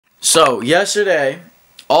So yesterday,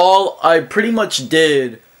 all I pretty much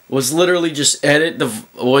did was literally just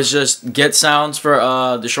just get sounds for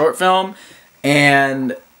the short film,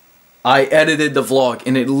 and I edited the vlog,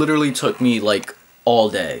 and it literally took me like all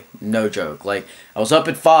day, no joke. Like, I was up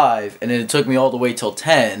at 5, and then it took me all the way till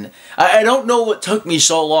 10. I don't know what took me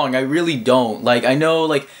so long. I really don't. Like, I know,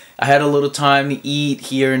 like, I had a little time to eat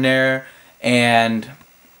here and there, and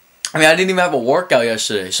I mean, I didn't even have a workout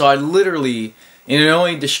yesterday, so I literally, the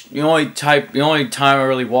only time I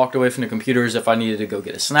really walked away from the computer is if I needed to go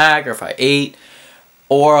get a snack, or if I ate,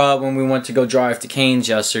 or when we went to go drive to Cane's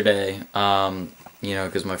yesterday,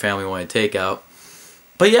 because my family wanted takeout.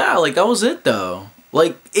 But yeah, like, that was it though.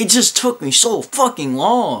 Like, it just took me so fucking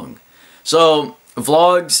long. So,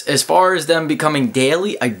 vlogs, as far as them becoming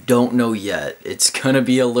daily, I don't know yet. It's gonna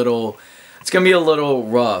be a little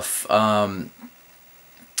rough.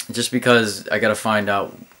 Just because I gotta find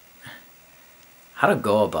out how to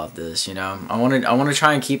go about this, I wanna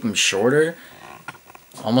try and keep them shorter.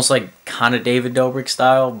 Almost like kinda David Dobrik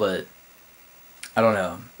style, but I don't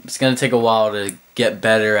know. It's gonna take a while to get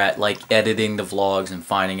better at like editing the vlogs and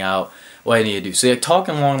finding out what I need to do. So like,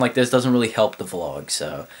 talking long like this doesn't really help the vlog.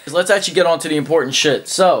 So let's actually get on to the important shit.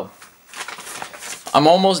 So I'm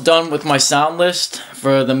almost done with my sound list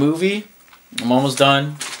for the movie. I'm almost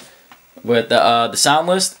done with the sound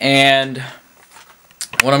list, and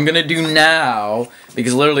what I'm gonna do now,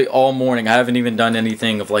 because literally all morning I haven't even done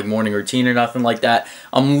anything of like morning routine or nothing like that.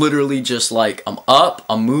 I'm literally just like, I'm up,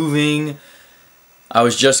 I'm moving. I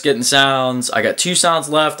was just getting sounds. I got 2 sounds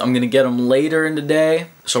left. I'm going to get them later in the day.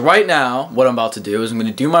 So right now, what I'm about to do is I'm going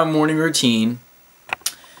to do my morning routine.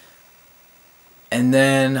 And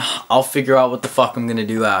then I'll figure out what the fuck I'm going to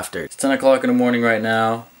do after. It's 10 o'clock in the morning right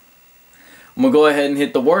now. I'm going to go ahead and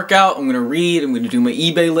hit the workout. I'm going to read. I'm going to do my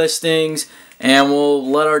eBay listings. And we'll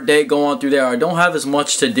let our day go on through there. I don't have as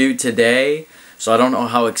much to do today, so I don't know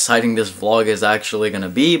how exciting this vlog is actually going to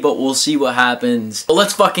be. But we'll see what happens. But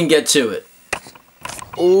let's fucking get to it.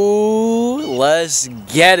 Ooh, let's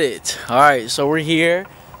get it. Alright, so we're here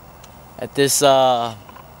at this monkey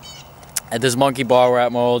bar. We're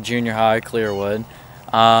at my old junior high, Clearwood.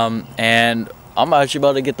 And I'm actually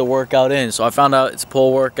about to get the workout in. So I found out it's a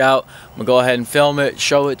pull workout. I'm gonna go ahead and film it,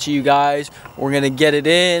 show it to you guys. We're gonna get it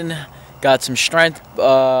in. Got some strength,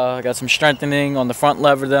 got some strengthening on the front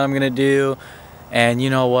lever that I'm gonna do. And you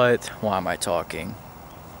know what? Why am I talking?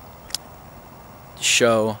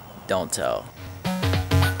 Show, don't tell.